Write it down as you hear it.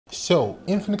So,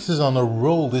 Infinix is on a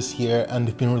roll this year and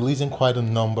they've been releasing quite a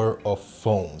number of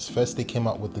phones. First they came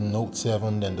out with the Note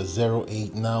 7, then the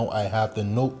 08, now I have the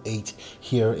Note 8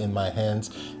 here in my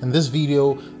hands. And this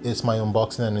video is my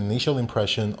unboxing and initial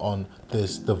impression on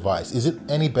this device. Is it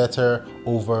any better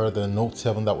over the Note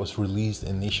 7 that was released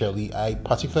initially? I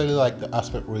particularly like the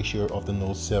aspect ratio of the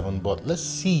Note 7, but let's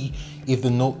see if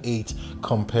the Note 8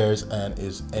 compares and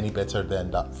is any better than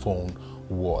that phone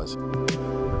was.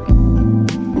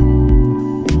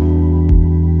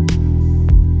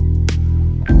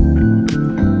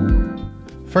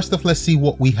 First off, let's see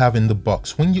what we have in the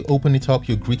box. When you open it up,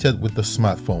 you're greeted with the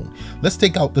smartphone. Let's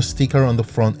take out the sticker on the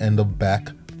front and the back.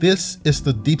 This is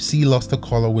the deep sea luster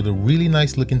color with a really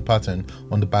nice looking pattern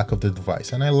on the back of the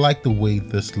device, and I like the way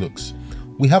this looks.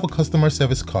 We have a customer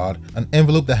service card, an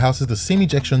envelope that houses the SIM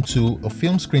ejection tool, a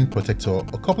film screen protector,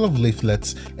 a couple of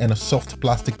leaflets, and a soft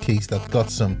plastic case that got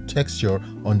some texture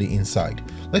on the inside.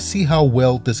 Let's see how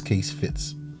well this case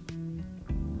fits.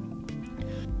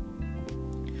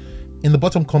 In the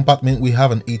bottom compartment, we have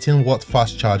an 18-watt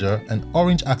fast charger, an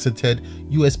orange accented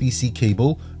USB-C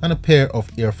cable, and a pair of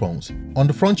earphones. On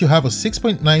the front, you have a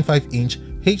 6.95-inch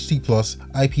HD+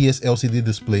 IPS LCD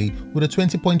display with a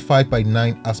 20.5 by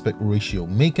 9 aspect ratio,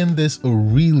 making this a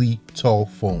really tall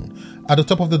phone. At the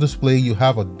top of the display, you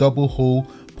have a double hole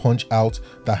punch out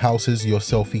that houses your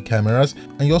selfie cameras,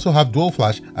 and you also have dual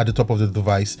flash at the top of the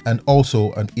device and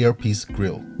also an earpiece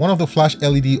grill. One of the flash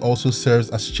LED also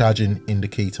serves as charging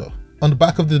indicator. On the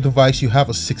back of the device, you have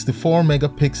a 64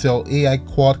 megapixel AI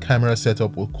quad camera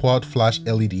setup with quad flash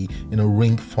LED in a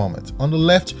ring format. On the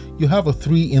left, you have a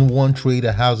 3-in-1 tray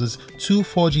that houses two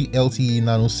 4G LTE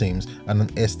nano SIMs and an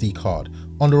SD card.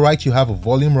 On the right, you have a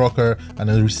volume rocker and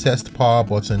a recessed power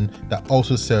button that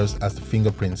also serves as the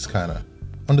fingerprint scanner.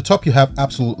 On the top, you have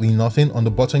absolutely nothing. On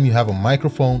the bottom, you have a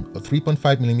microphone, a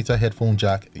 3.5mm headphone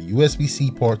jack, a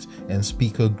USB-C port, and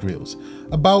speaker grills.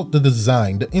 About the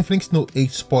design, the Infinix Note 8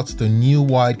 sports the new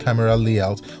wide camera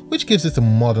layout, which gives it a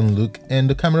modern look, and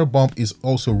the camera bump is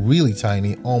also really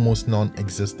tiny, almost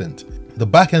non-existent. The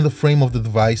back and the frame of the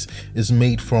device is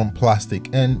made from plastic,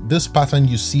 and this pattern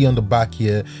you see on the back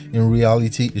here in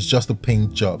reality is just a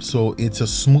paint job, so it's a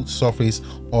smooth surface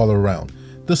all around.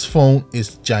 This phone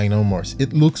is ginormous.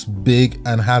 It looks big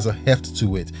and has a heft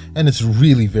to it, and it's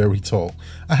really very tall.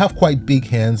 I have quite big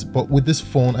hands, but with this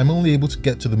phone I'm only able to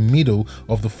get to the middle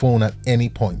of the phone at any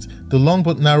point. The long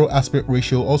but narrow aspect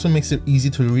ratio also makes it easy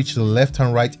to reach the left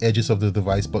and right edges of the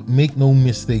device, but make no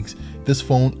mistakes, this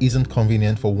phone isn't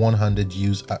convenient for one-handed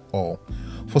use at all.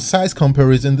 For size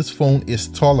comparison, this phone is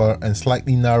taller and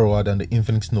slightly narrower than the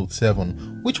Infinix Note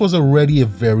 7, which was already a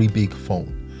very big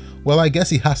phone. Well, I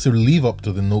guess it has to live up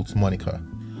to the Note moniker.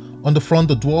 On the front,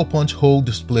 the dual punch hole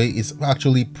display is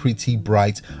actually pretty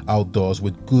bright outdoors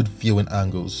with good viewing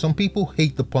angles. Some people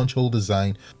hate the punch hole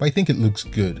design, but I think it looks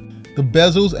good. The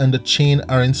bezels and the chain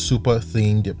aren't super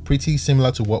thin, they're pretty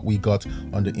similar to what we got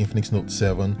on the Infinix Note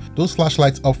 7. Those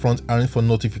flashlights up front aren't for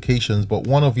notifications, but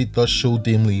one of it does show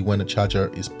dimly when the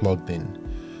charger is plugged in.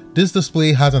 This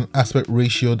display has an aspect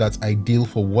ratio that's ideal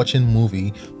for watching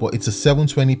movie, but it's a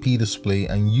 720p display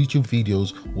and YouTube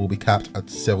videos will be capped at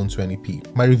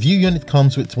 720p. My review unit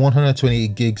comes with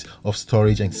 128 gigs of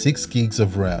storage and 6 gigs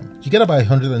of RAM. You get about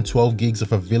 112 gigs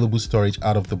of available storage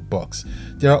out of the box.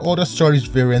 There are other storage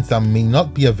variants that may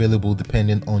not be available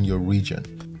depending on your region.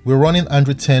 We're running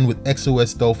Android 10 with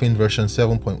XOS Dolphin version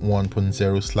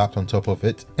 7.1.0 slapped on top of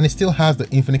it, and it still has the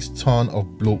Infinix ton of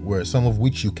bloatware, some of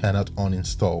which you cannot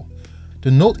uninstall. The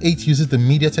Note 8 uses the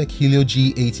MediaTek Helio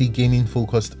G80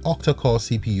 gaming-focused Octa-Core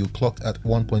CPU clocked at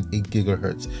 1.8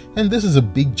 GHz, and this is a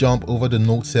big jump over the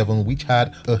Note 7, which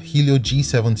had a Helio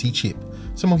G70 chip.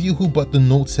 Some of you who bought the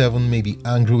Note 7 may be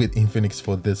angry with Infinix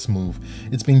for this move.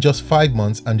 It's been just 5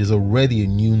 months and there's already a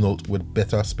new Note with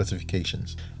better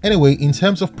specifications. Anyway, in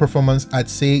terms of performance, I'd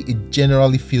say it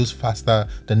generally feels faster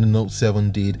than the Note 7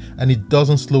 did, and it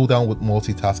doesn't slow down with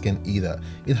multitasking either.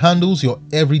 It handles your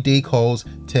everyday calls,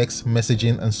 text,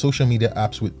 messaging, and social media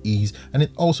apps with ease, and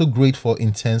it's also great for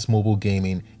intense mobile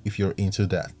gaming if you're into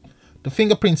that. The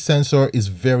fingerprint sensor is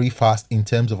very fast in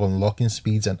terms of unlocking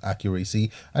speeds and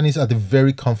accuracy, and is at a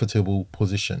very comfortable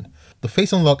position. The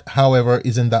face unlock, however,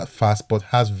 isn't that fast but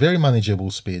has very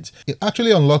manageable speeds. It actually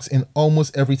unlocks in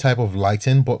almost every type of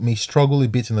lighting but may struggle a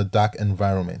bit in a dark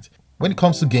environment. When it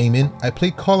comes to gaming, I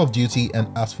played Call of Duty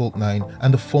and Asphalt 9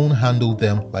 and the phone handled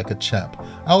them like a champ.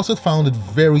 I also found it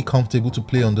very comfortable to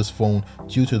play on this phone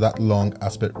due to that long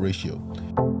aspect ratio.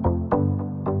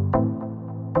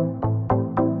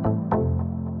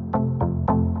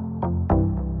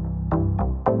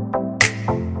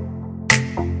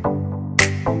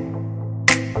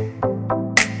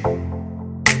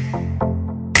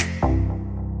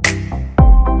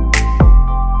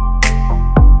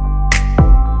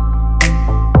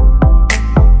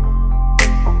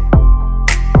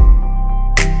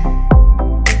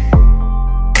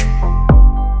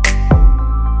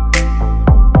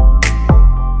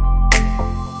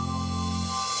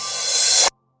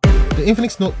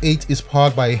 Infinix Note 8 is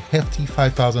powered by a hefty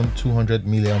 5200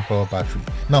 mAh battery.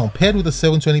 Now, paired with a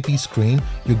 720p screen,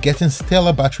 you're getting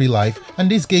stellar battery life, and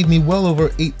this gave me well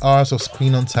over 8 hours of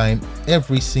screen on time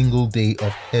every single day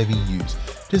of heavy use.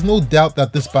 There's no doubt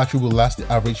that this battery will last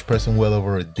the average person well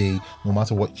over a day, no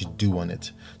matter what you do on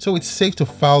it. So it's safe to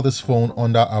file this phone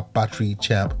under our battery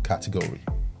champ category.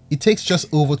 It takes just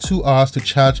over 2 hours to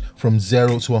charge from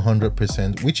 0 to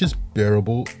 100%, which is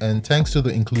bearable, and thanks to the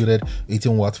included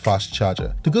 18-watt fast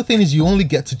charger. The good thing is you only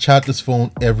get to charge this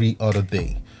phone every other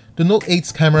day. The Note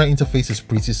 8's camera interface is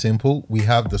pretty simple. We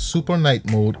have the Super Night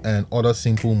mode and other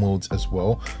simple modes as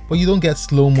well, but you don't get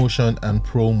slow motion and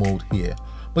pro mode here.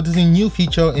 But there's a new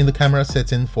feature in the camera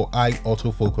setting for eye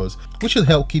autofocus, which will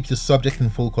help keep the subject in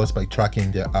focus by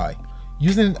tracking their eye.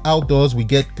 Using it outdoors, we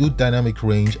get good dynamic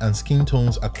range and skin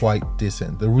tones are quite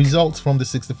decent. The results from the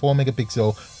 64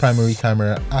 megapixel primary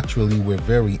camera actually were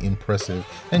very impressive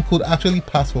and could actually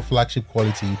pass for flagship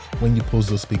quality when you post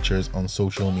those pictures on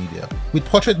social media. With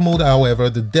portrait mode,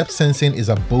 however, the depth sensing is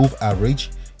above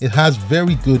average. It has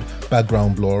very good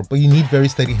background blur, but you need very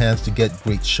steady hands to get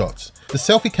great shots. The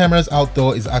selfie cameras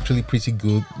outdoor is actually pretty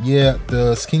good. Yeah,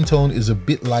 the skin tone is a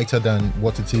bit lighter than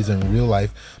what it is in real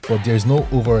life, but there's no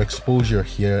overexposure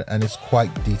here and it's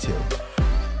quite detailed.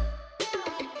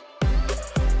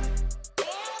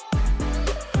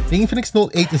 The Infinix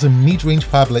Note 8 is a mid-range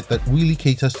phablet that really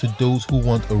caters to those who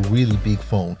want a really big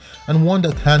phone and one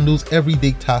that handles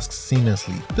everyday tasks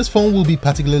seamlessly. This phone will be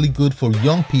particularly good for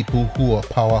young people who are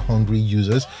power-hungry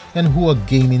users and who are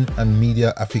gaming and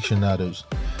media aficionados.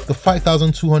 The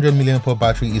 5200 mAh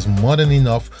battery is more than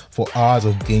enough for hours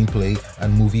of gameplay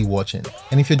and movie watching.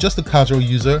 And if you're just a casual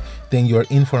user, then you're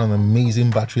in for an amazing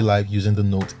battery life using the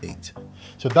Note 8.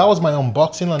 So that was my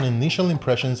unboxing and initial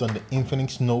impressions on the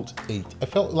Infinix Note 8. I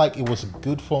felt like it was a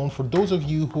good phone. For those of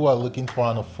you who are looking for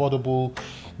an affordable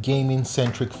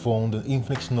gaming-centric phone, the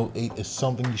Infinix Note 8 is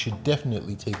something you should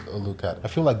definitely take a look at. I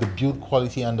feel like the build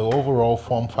quality and the overall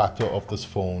form factor of this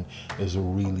phone is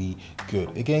really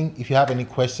good. Again, if you have any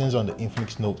questions on the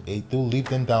Infinix Note 8, do leave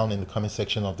them down in the comment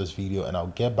section of this video and I'll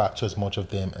get back to as much of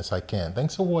them as I can.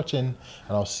 Thanks for watching and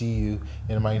I'll see you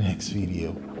in my next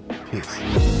video.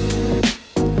 Peace.